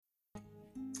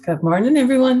Good morning,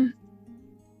 everyone.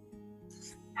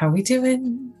 How are we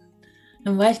doing?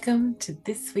 And welcome to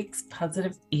this week's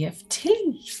Positive EFT.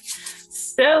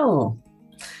 So,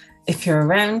 if you're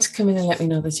around, come in and let me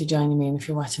know that you're joining me. And if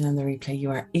you're watching on the replay, you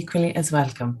are equally as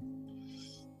welcome.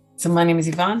 So my name is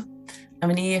Yvonne. I'm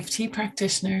an EFT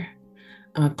practitioner.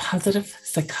 I'm a positive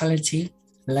psychology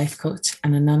life coach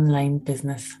and an online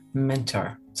business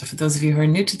mentor. So for those of you who are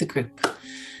new to the group,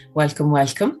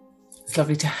 welcome. It's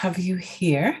lovely to have you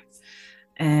here.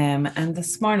 And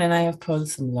this morning I have pulled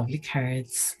some lovely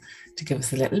cards to give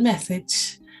us a little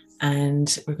message,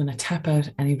 and we're going to tap out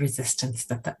any resistance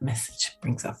that message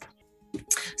brings up.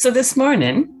 So this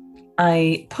morning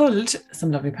I pulled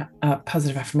some lovely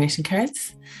positive affirmation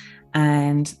cards,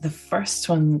 and the first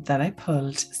one that I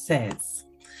pulled says,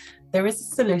 there is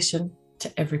a solution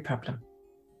to every problem.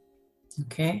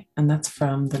 Okay, and that's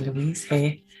from the Louise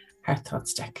Hay Heart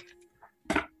Thoughts deck.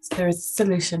 So there is a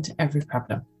solution to every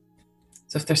problem.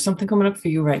 So if there's something coming up for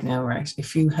you right now, right?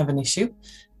 If you have an issue,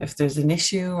 if there's an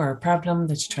issue or a problem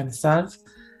that you're trying to solve,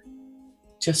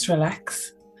 just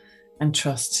relax and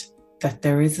trust that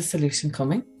there is a solution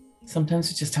coming.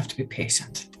 Sometimes we just have to be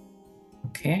patient.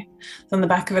 Okay. So on the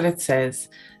back of it, it says,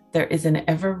 there is an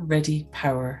ever-ready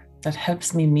power that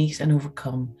helps me meet and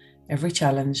overcome every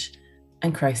challenge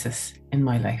and crisis in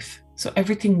my life. So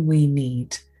everything we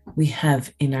need, we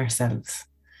have in ourselves.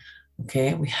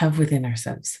 Okay. We have within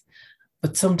ourselves.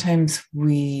 But sometimes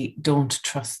we don't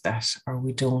trust that, or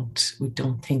we don't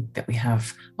think that we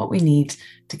have what we need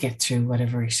to get through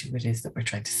whatever issue it is that we're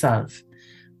trying to solve.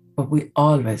 But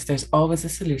there's always a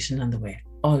solution on the way,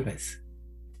 always.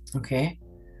 Okay.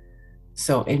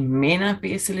 So it may not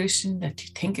be a solution that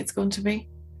you think it's going to be.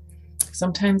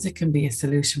 Sometimes it can be a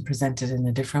solution presented in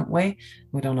a different way.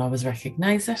 We don't always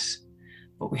recognize it,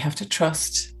 but we have to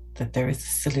trust that there is a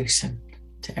solution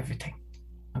to everything.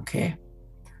 Okay.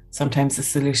 Sometimes the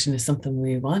solution is something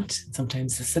we want.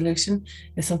 Sometimes the solution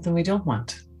is something we don't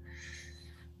want.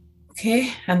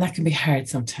 Okay, and that can be hard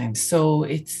sometimes. So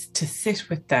it's to sit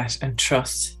with that and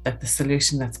trust that the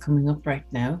solution that's coming up right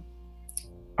now,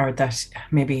 or that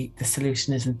maybe the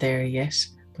solution isn't there yet,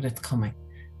 but it's coming.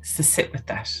 It's to sit with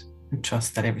that and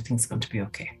trust that everything's going to be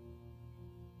okay.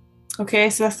 Okay,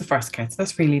 so that's the first card. So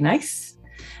that's really nice.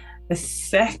 The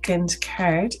second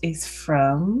card is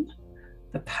from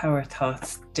the Power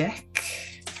Thoughts deck,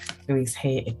 Louise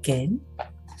Hay again,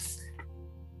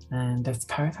 and that's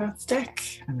Power Thoughts deck,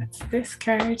 and it's this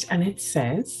card, and it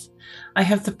says, I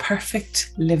have the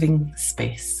perfect living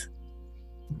space.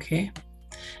 Okay,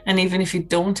 and even if you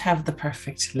don't have the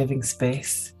perfect living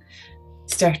space,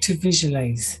 start to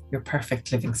visualize your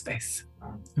perfect living space.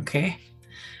 Okay,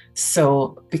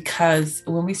 so because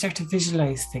when we start to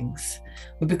visualize things,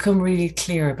 we become really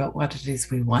clear about what it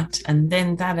is we want, and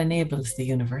then that enables the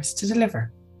universe to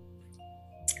deliver.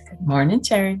 Good morning,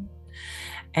 Sharon.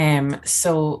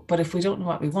 But if we don't know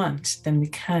what we want, then we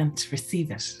can't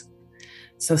receive it.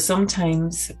 So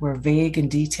sometimes we're vague in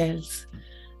details,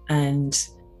 and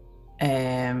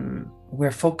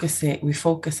we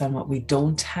focus on what we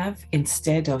don't have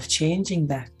instead of changing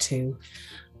that to,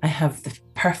 I have the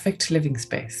perfect living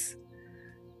space.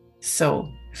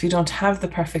 So if you don't have the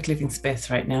perfect living space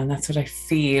right now, and that's what I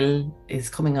feel is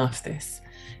coming off this,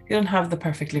 if you don't have the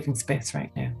perfect living space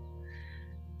right now,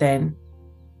 then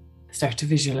start to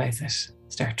visualize it,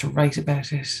 start to write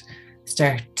about it,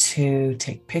 start to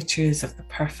take pictures of the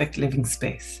perfect living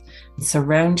space and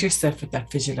surround yourself with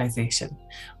that visualization,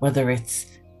 whether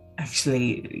it's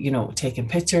actually, taking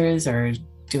pictures or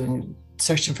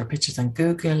searching for pictures on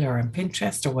Google or on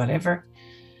Pinterest or whatever,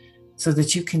 so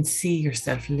that you can see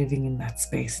yourself living in that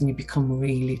space and you become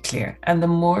really clear. And the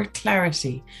more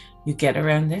clarity you get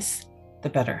around this, the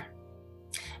better.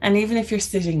 And even if you're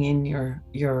sitting in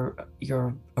your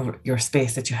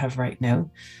space that you have right now,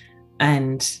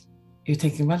 and you're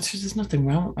thinking, well, there's nothing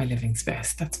wrong with my living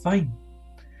space, that's fine.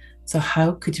 So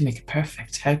how could you make it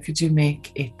perfect? How could you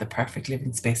make it the perfect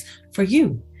living space for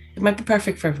you? It might be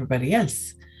perfect for everybody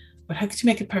else, but how could you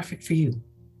make it perfect for you?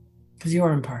 Because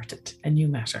you're important and you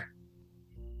matter.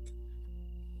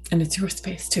 And it's your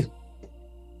space too.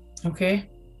 Okay?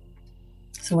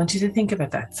 So I want you to think about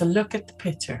that. So look at the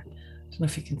picture. I don't know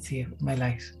if you can see it with my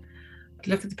light. But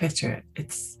look at the picture.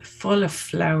 It's full of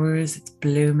flowers. It's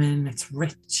blooming. It's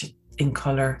rich in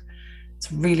color. It's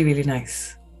really, really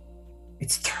nice.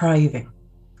 It's thriving.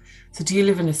 So do you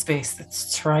live in a space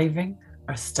that's thriving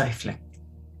or stifling?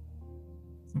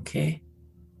 Okay?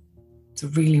 It's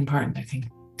really important, I think,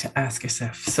 to ask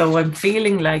yourself. So I'm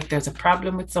feeling like there's a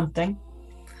problem with something.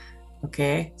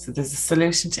 Okay, so there's a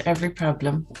solution to every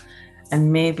problem,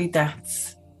 and maybe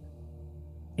that's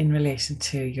in relation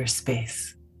to your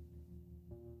space.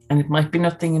 And it might be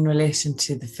nothing in relation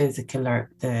to the physical or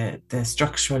the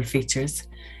structural features.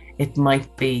 It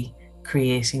might be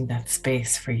creating that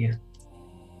space for you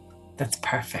that's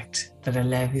perfect, that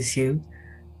allows you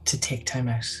to take time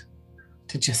out,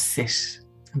 to just sit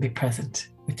and be present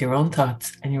with your own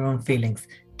thoughts and your own feelings.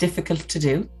 Difficult to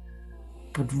do,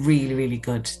 but really, really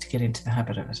good to get into the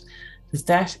habit of it. Does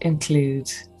that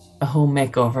include a home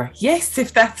makeover? Yes,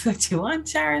 if that's what you want,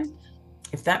 Sharon.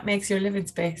 If that makes your living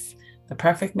space the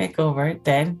perfect makeover,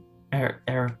 then,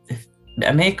 or if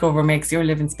a makeover makes your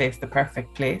living space the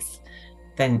perfect place,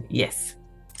 then yes.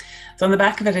 So on the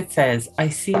back of it, it says, I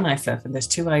see myself, and there's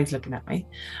two eyes looking at me.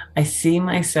 I see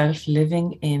myself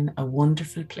living in a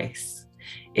wonderful place.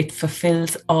 It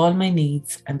fulfills all my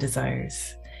needs and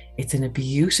desires. It's in a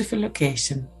beautiful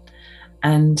location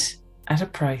and at a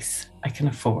price I can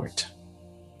afford.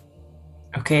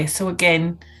 Okay, so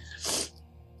again,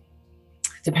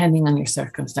 depending on your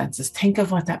circumstances, think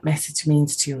of what that message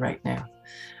means to you right now.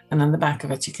 And on the back of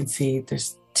it, you can see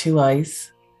there's two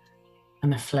eyes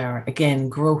and a flower. Again,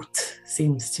 growth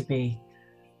seems to be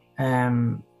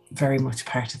very much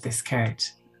part of this card.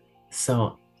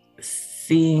 So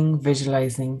seeing,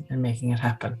 visualizing, and making it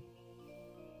happen.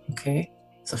 Okay,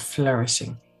 so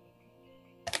flourishing.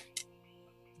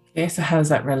 Okay, so how's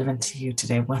that relevant to you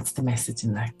today? What's the message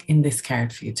in this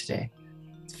card for you today?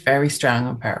 It's very strong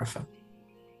and powerful.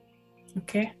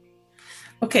 Okay,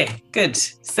 good.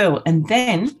 So, and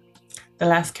then the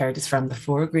last card is from the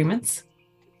 4 agreements.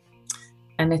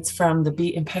 And it's from the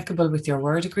Be Impeccable with Your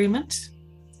Word agreement.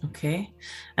 Okay,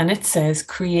 and it says,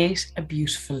 create a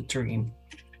beautiful dream.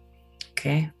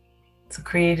 Okay, so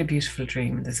create a beautiful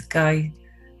dream. There's a guy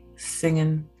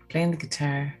singing, playing the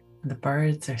guitar, and the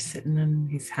birds are sitting on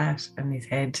his hat and his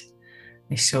head,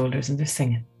 and his shoulders, and they're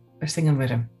singing. They're singing with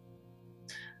him.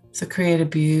 So create a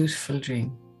beautiful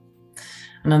dream.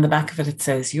 And on the back of it, it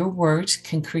says, your word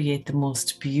can create the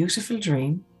most beautiful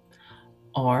dream,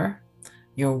 or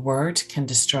your word can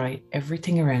destroy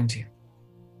everything around you.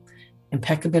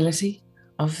 Impeccability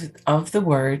of the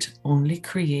word only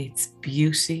creates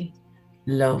beauty,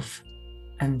 love,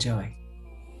 and joy.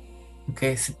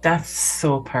 Okay, so that's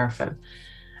so powerful.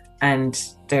 And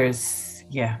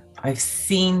I've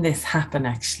seen this happen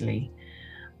actually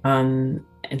on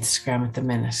Instagram at the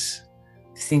minute.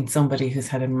 I've seen somebody who's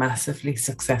had a massively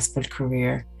successful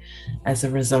career as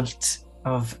a result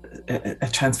of a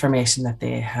transformation that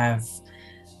they have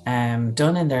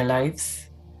done in their lives,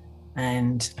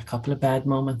 and a couple of bad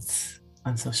moments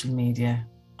on social media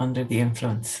under the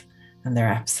influence, and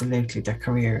their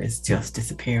career is just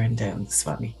disappearing down the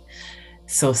swami.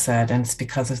 So sad, and it's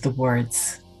because of the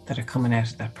words that are coming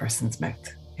out of that person's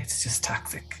mouth. It's just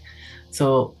toxic.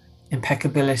 So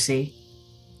impeccability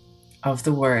of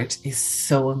the word is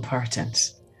so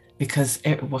important, because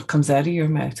what comes out of your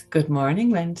mouth, good morning,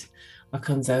 Wend, what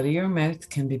comes out of your mouth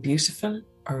can be beautiful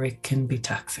or it can be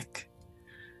toxic.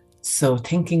 So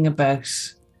thinking about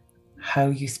how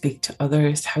you speak to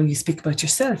others, how you speak about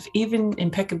yourself, even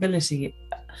impeccability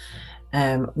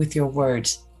with your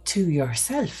words to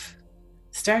yourself.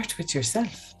 Start with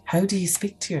yourself. How do you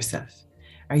speak to yourself?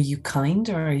 Are you kind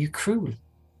or are you cruel?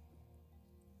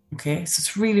 Okay, so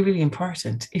it's really, really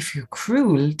important. If you're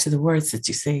cruel to the words that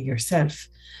you say yourself,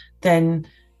 then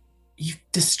you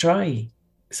destroy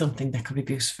something that could be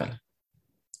beautiful.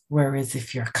 Whereas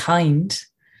if you're kind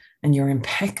and you're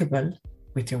impeccable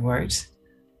with your words,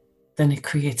 then it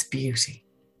creates beauty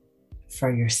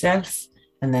for yourself,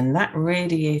 and then that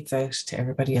radiates out to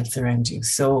everybody else around you.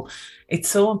 So it's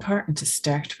so important to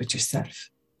start with yourself.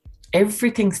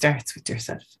 Everything starts with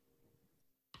yourself.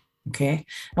 Okay,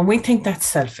 and we think that's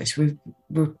selfish.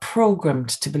 We're programmed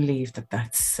to believe that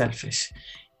that's selfish.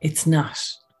 It's not.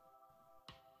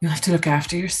 You have to look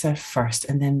after yourself first,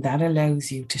 and then that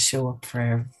allows you to show up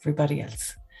for everybody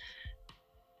else.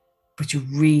 But you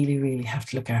really, really have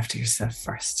to look after yourself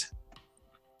first.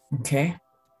 Okay?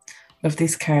 Love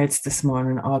these cards this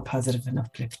morning, all positive and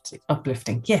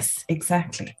uplifting. Yes,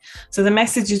 exactly. So the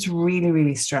message is really,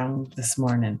 really strong this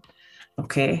morning.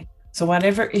 Okay? So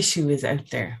whatever issue is out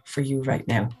there for you right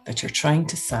now that you're trying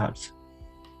to solve,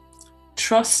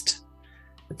 trust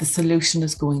that the solution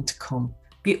is going to come.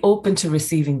 Be open to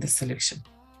receiving the solution,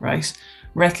 right?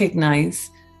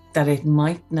 Recognize that it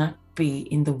might not be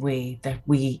in the way that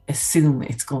we assume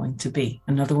it's going to be.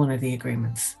 Another one of the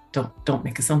agreements. Don't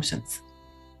make assumptions.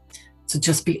 So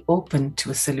just be open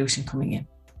to a solution coming in,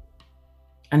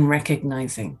 and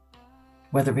recognizing,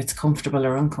 whether it's comfortable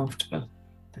or uncomfortable,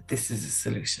 that this is a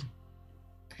solution.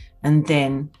 And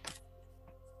then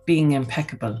being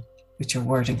impeccable with your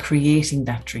word and creating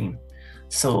that dream.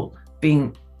 So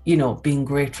being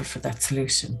grateful for that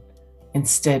solution,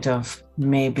 instead of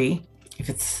maybe, if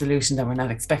it's a solution that we're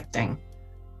not expecting,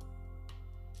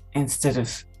 instead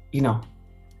of,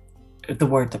 the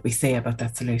word that we say about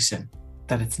that solution,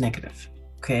 that it's negative,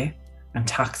 okay, and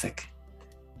toxic.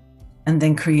 And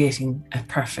then creating a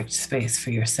perfect space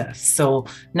for yourself. So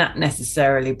not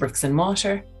necessarily bricks and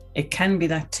mortar. It can be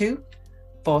that too,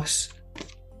 but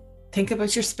think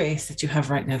about your space that you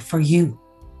have right now for you.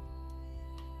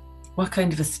 What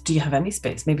kind of do you have any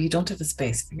space? Maybe you don't have a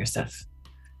space for yourself.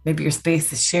 Maybe your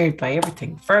space is shared by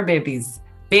everything. Fur babies,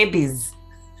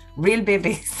 real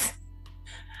babies.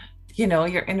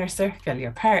 Your inner circle,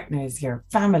 your partners, your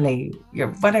family,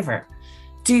 your whatever.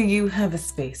 Do you have a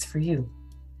space for you?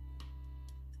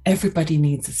 Everybody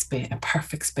needs a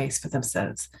perfect space for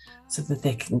themselves so that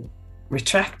they can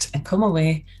retract and come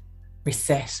away,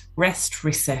 reset, rest,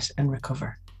 reset, and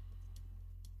recover.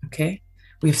 Okay?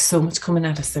 We have so much coming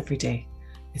at us every day.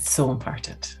 It's so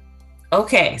important.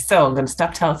 Okay, so I'm going to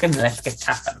stop talking. Let's get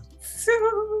tapping.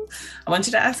 I want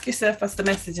you to ask yourself, what's the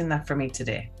message in that for me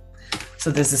today? So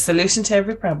there's a solution to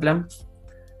every problem.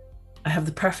 I have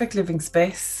the perfect living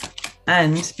space,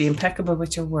 and be impeccable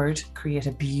with your word. Create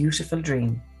a beautiful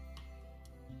dream.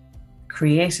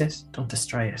 Create it, don't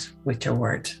destroy it with your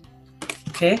word.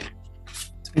 Okay?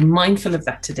 So be mindful of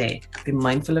that today. Be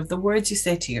mindful of the words you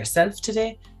say to yourself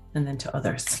today and then to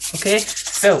others. Okay?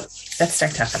 So let's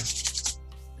start tapping.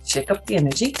 Shake up the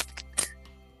energy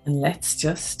and let's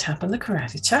just tap on the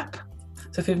karate chop.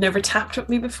 So if you've never tapped with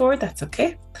me before, that's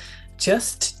okay.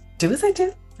 Just do as I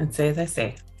do and say as I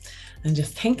say. And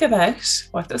just think about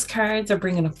what those cards are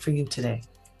bringing up for you today.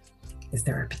 Is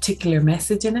there a particular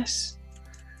message in it?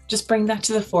 Just bring that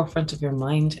to the forefront of your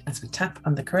mind as we tap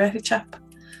on the karate chop.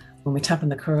 When we tap on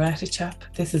the karate chop,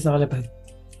 this is all about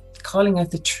calling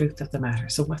out the truth of the matter.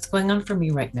 So what's going on for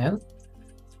me right now?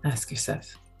 Ask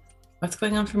yourself, what's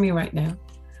going on for me right now?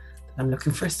 I'm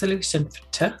looking for a solution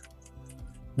to. Am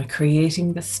I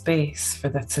creating the space for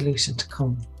that solution to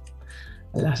come?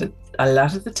 A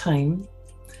lot of the time,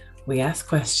 we ask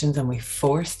questions and we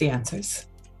force the answers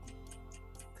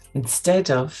instead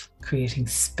of creating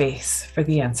space for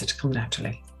the answer to come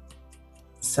naturally.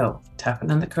 So,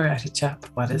 tapping on the karate chop,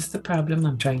 what is the problem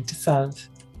I'm trying to solve?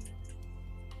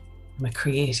 Am I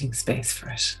creating space for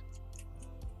it?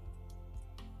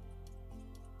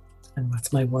 And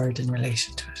what's my word in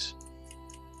relation to it?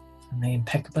 Am I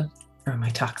impeccable or am I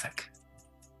toxic?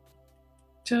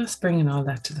 Just bringing all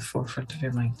that to the forefront of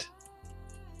your mind.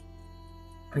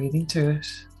 Breathing through it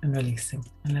and releasing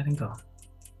and letting go.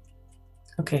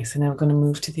 Okay, so now we're going to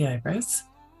move to the eyebrows.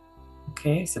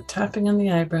 Okay, so tapping on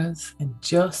the eyebrows and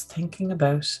just thinking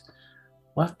about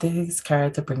what these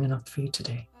cards are bringing up for you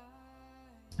today.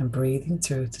 And breathing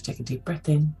through it. So take a deep breath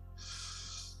in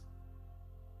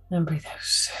and breathe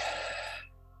out.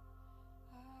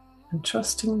 And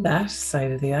trusting that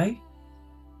side of the eye,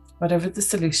 whatever the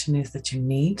solution is that you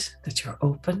need, that you're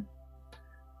open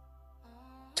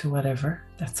to whatever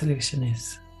that solution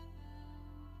is.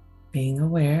 Being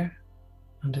aware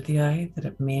under the eye that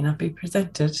it may not be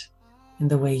presented in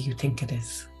the way you think it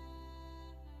is.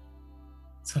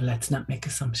 So let's not make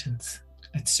assumptions.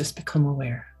 Let's just become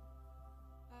aware.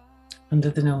 Under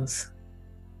the nose.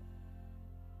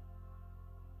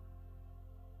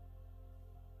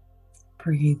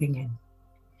 Breathing in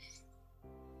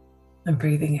and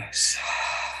breathing out.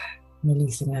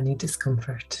 Releasing any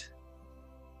discomfort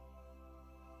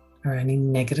or any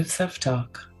negative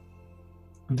self-talk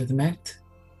under the mouth.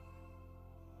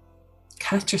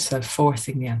 Catch yourself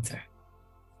forcing the answer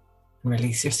and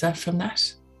release yourself from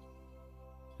that.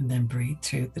 And then breathe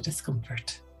through the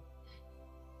discomfort.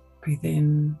 Breathe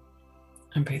in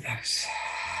and breathe out.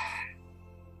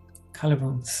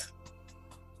 Collarbones.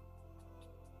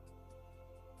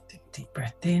 Take a deep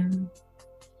breath in.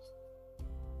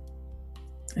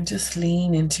 And just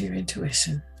lean into your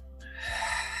intuition.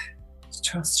 Just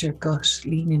trust your gut.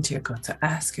 Lean into your gut. So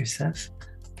ask yourself,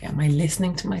 okay, am I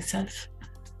listening to myself?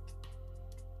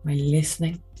 Am I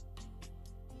listening?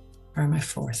 Or am I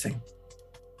forcing?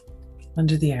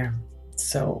 Under the arm.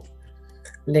 So,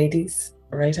 ladies,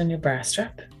 right on your bra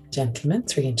strap. Gentlemen,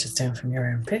 3 inches down from your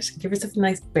armpit. Give yourself a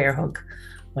nice bear hug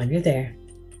while you're there.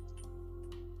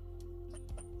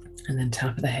 And then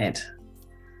top of the head.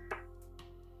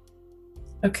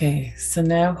 Okay, so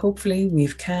now hopefully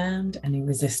we've calmed any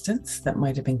resistance that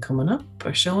might have been coming up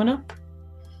or showing up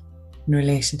in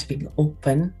relation to being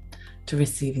open to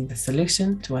receiving the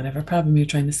solution to whatever problem you're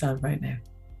trying to solve right now.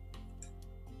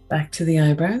 Back to the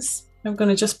eyebrows. I'm going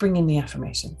to just bring in the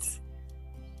affirmations.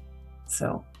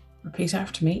 So repeat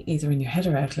after me, either in your head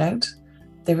or out loud.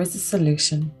 There is a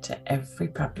solution to every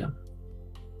problem.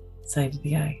 Side of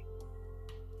the eye.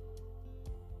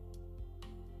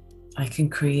 I can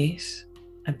create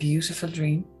a beautiful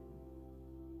dream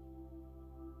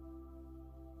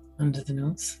under the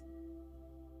nose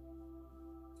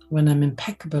when I'm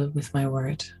impeccable with my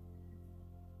word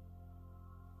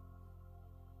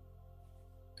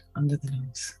under the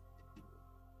nose.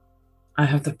 I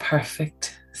have the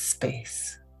perfect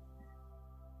space.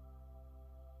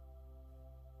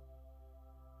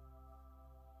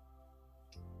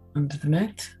 Under the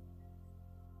mouth.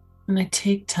 And I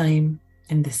take time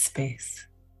in this space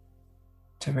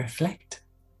to reflect,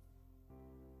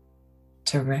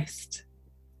 to rest,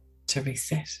 to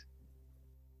reset.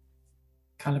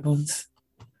 Collarbones.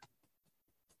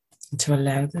 And to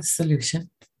allow the solution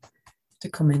to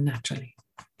come in naturally.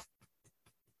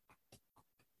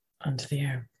 Under the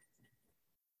arm.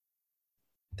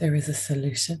 There is a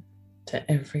solution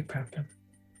to every problem.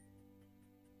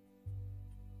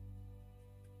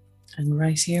 And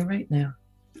right here, right now,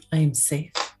 I am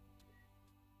safe.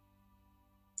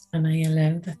 And I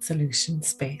allow that solution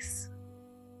space.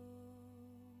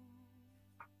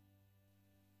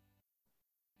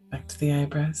 Back to the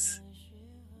eyebrows.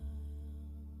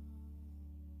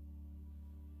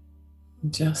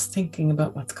 Just thinking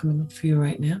about what's coming up for you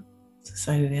right now. The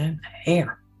side of the eye,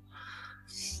 hair.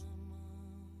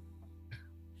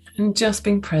 And just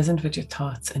being present with your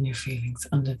thoughts and your feelings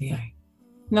under the eye.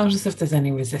 Notice if there's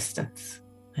any resistance,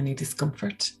 any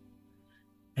discomfort.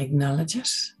 Acknowledge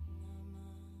it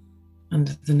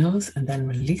under the nose and then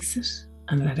release it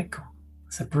and let it go.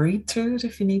 So breathe through it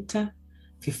if you need to.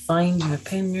 If you find you have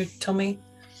pain in your tummy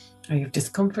or you have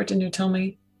discomfort in your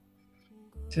tummy,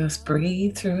 just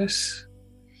breathe through it.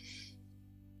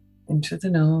 In through the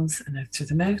nose and out through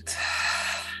the mouth.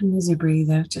 And as you breathe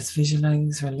out, just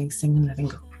visualize releasing and letting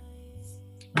go.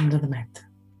 Under the mouth.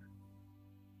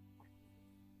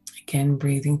 Again,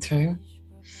 breathing through.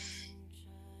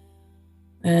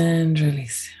 And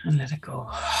release and let it go.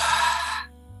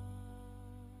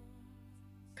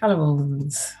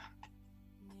 Collarbones.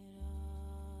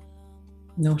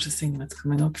 Noticing what's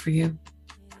coming up for you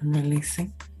and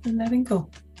releasing and letting go.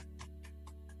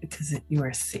 Because you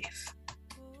are safe.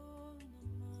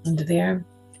 Under the arm.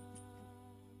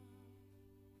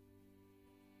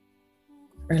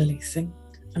 Releasing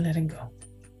and letting go.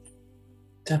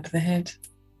 Top of the head.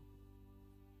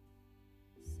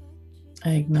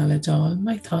 I acknowledge all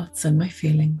my thoughts and my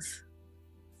feelings.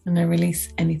 And I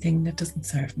release anything that doesn't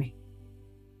serve me.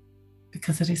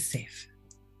 Because it is safe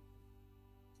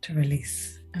to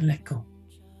release and let go.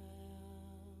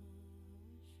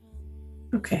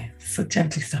 Okay, so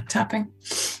gently stop tapping.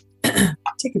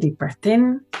 Take a deep breath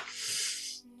in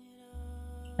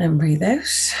and breathe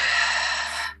out.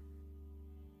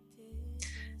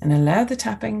 And allow the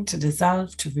tapping to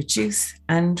dissolve, to reduce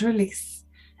and release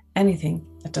anything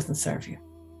that doesn't serve you.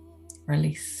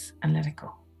 Release and let it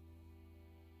go.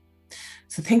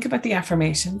 So think about the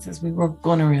affirmations as we were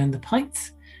going around the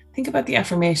points. Think about the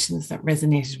affirmations that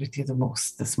resonated with you the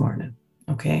most this morning,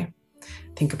 okay?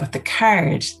 Think about the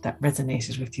card that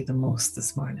resonated with you the most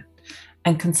this morning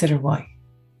and consider why.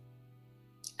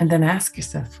 And then ask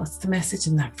yourself, what's the message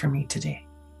in that for me today?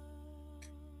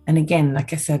 And again,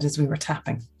 like I said, as we were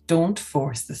tapping, don't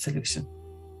force the solution.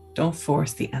 Don't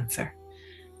force the answer.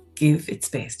 Give it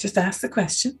space. Just ask the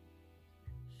question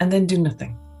and then do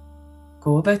nothing.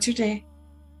 Go about your day.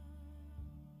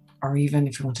 Or even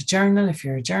if you want to journal, if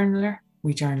you're a journaler,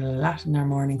 we journal a lot in our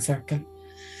morning circle.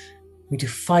 We do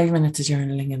 5 minutes of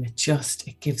journaling and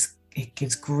it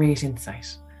gives great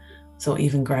insight. So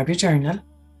even grab your journal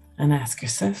and ask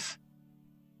yourself,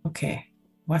 okay,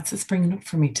 what's this bringing up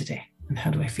for me today? And how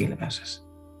do I feel about it?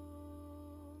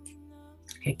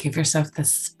 Okay, give yourself the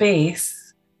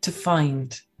space to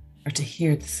find or to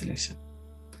hear the solution,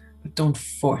 but don't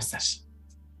force it.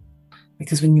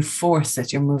 Because when you force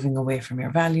it, you're moving away from your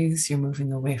values, you're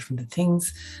moving away from the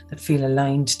things that feel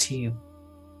aligned to you.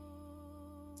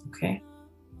 Okay?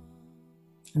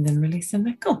 And then release and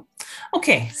let go.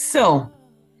 Okay, so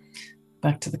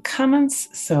back to the comments.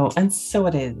 So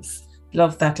it is.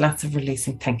 Love that. Lots of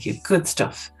releasing. Thank you. Good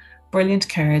stuff. Brilliant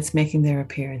cards making their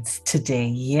appearance today.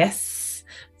 Yes.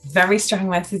 Very strong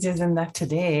messages in that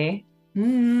today.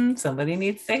 Somebody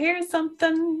needs to hear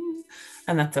something.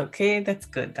 And that's okay. That's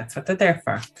good. That's what they're there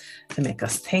for. To make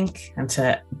us think and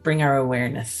to bring our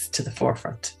awareness to the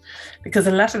forefront. Because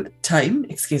a lot of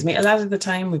the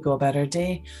time we go about our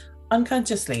day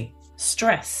unconsciously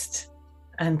stressed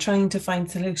and trying to find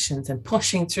solutions and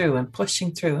pushing through.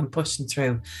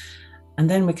 And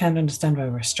then we can't understand why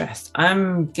we're stressed.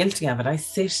 I'm guilty of it. I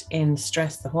sit in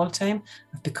stress the whole time.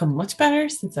 I've become much better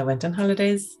since I went on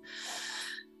holidays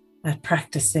at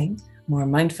practicing more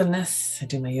mindfulness. I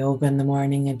do my yoga in the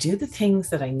morning. I do the things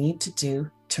that I need to do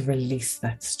to release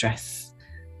that stress.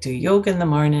 Do yoga in the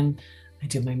morning. I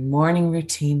do my morning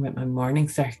routine with my morning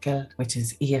circle, which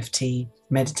is EFT,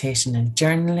 meditation and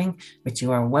journaling, which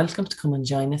you are welcome to come and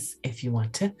join us if you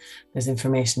want to. There's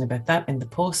information about that in the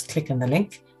post. Click on the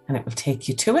link and it will take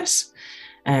you to it.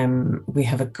 We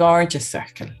have a gorgeous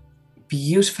circle,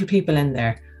 beautiful people in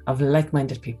there of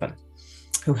like-minded people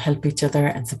who help each other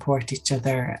and support each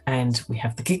other. And we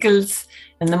have the giggles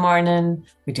in the morning,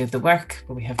 we do the work,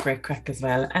 but we have great crack as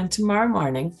well. And tomorrow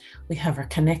morning, we have our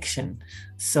connection.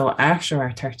 So after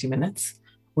our 30 minutes,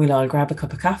 we'll all grab a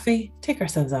cup of coffee, take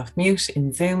ourselves off mute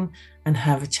in Zoom and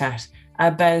have a chat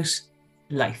about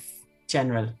life,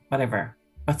 general, whatever,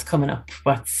 what's coming up,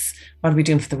 what are we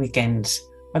doing for the weekend,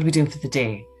 what are we doing for the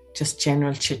day, just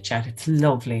general chit chat. It's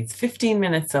lovely. It's 15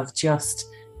 minutes of just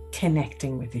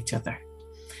connecting with each other.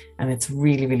 And it's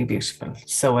really, really beautiful.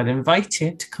 So I'd invite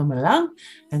you to come along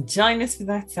and join us for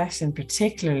that session,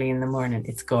 particularly in the morning.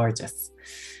 It's gorgeous.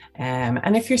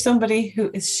 And if you're somebody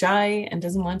who is shy and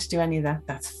doesn't want to do any of that,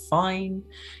 that's fine.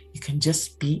 You can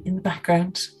just be in the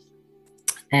background.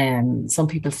 Some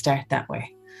people start that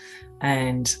way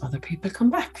and other people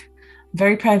come back. I'm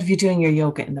very proud of you doing your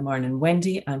yoga in the morning.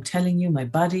 Wendy, I'm telling you, my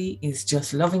body is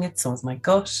just loving it. So is my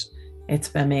gut.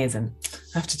 It's amazing.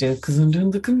 I have to do it because I'm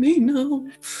doing the Camino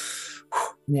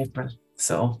in April.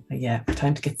 So yeah,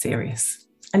 time to get serious.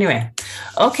 Anyway,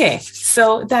 okay,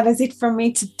 so that is it from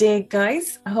me today,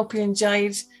 guys. I hope you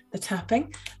enjoyed the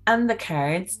tapping and the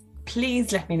cards.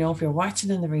 Please let me know if you're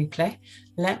watching in the replay.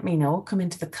 Let me know. Come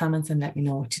into the comments and let me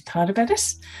know what you thought about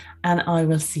it. And I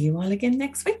will see you all again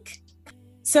next week.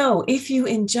 So if you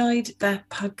enjoyed that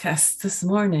podcast this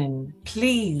morning,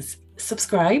 please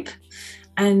subscribe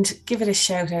and give it a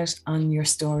shout out on your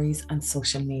stories on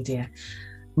social media.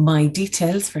 My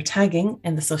details for tagging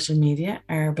in the social media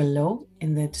are below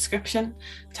in the description.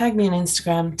 Tag me on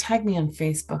Instagram, tag me on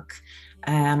Facebook.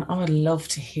 I would love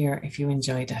to hear if you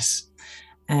enjoyed it.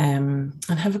 And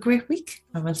have a great week.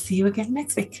 I will see you again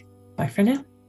next week. Bye for now.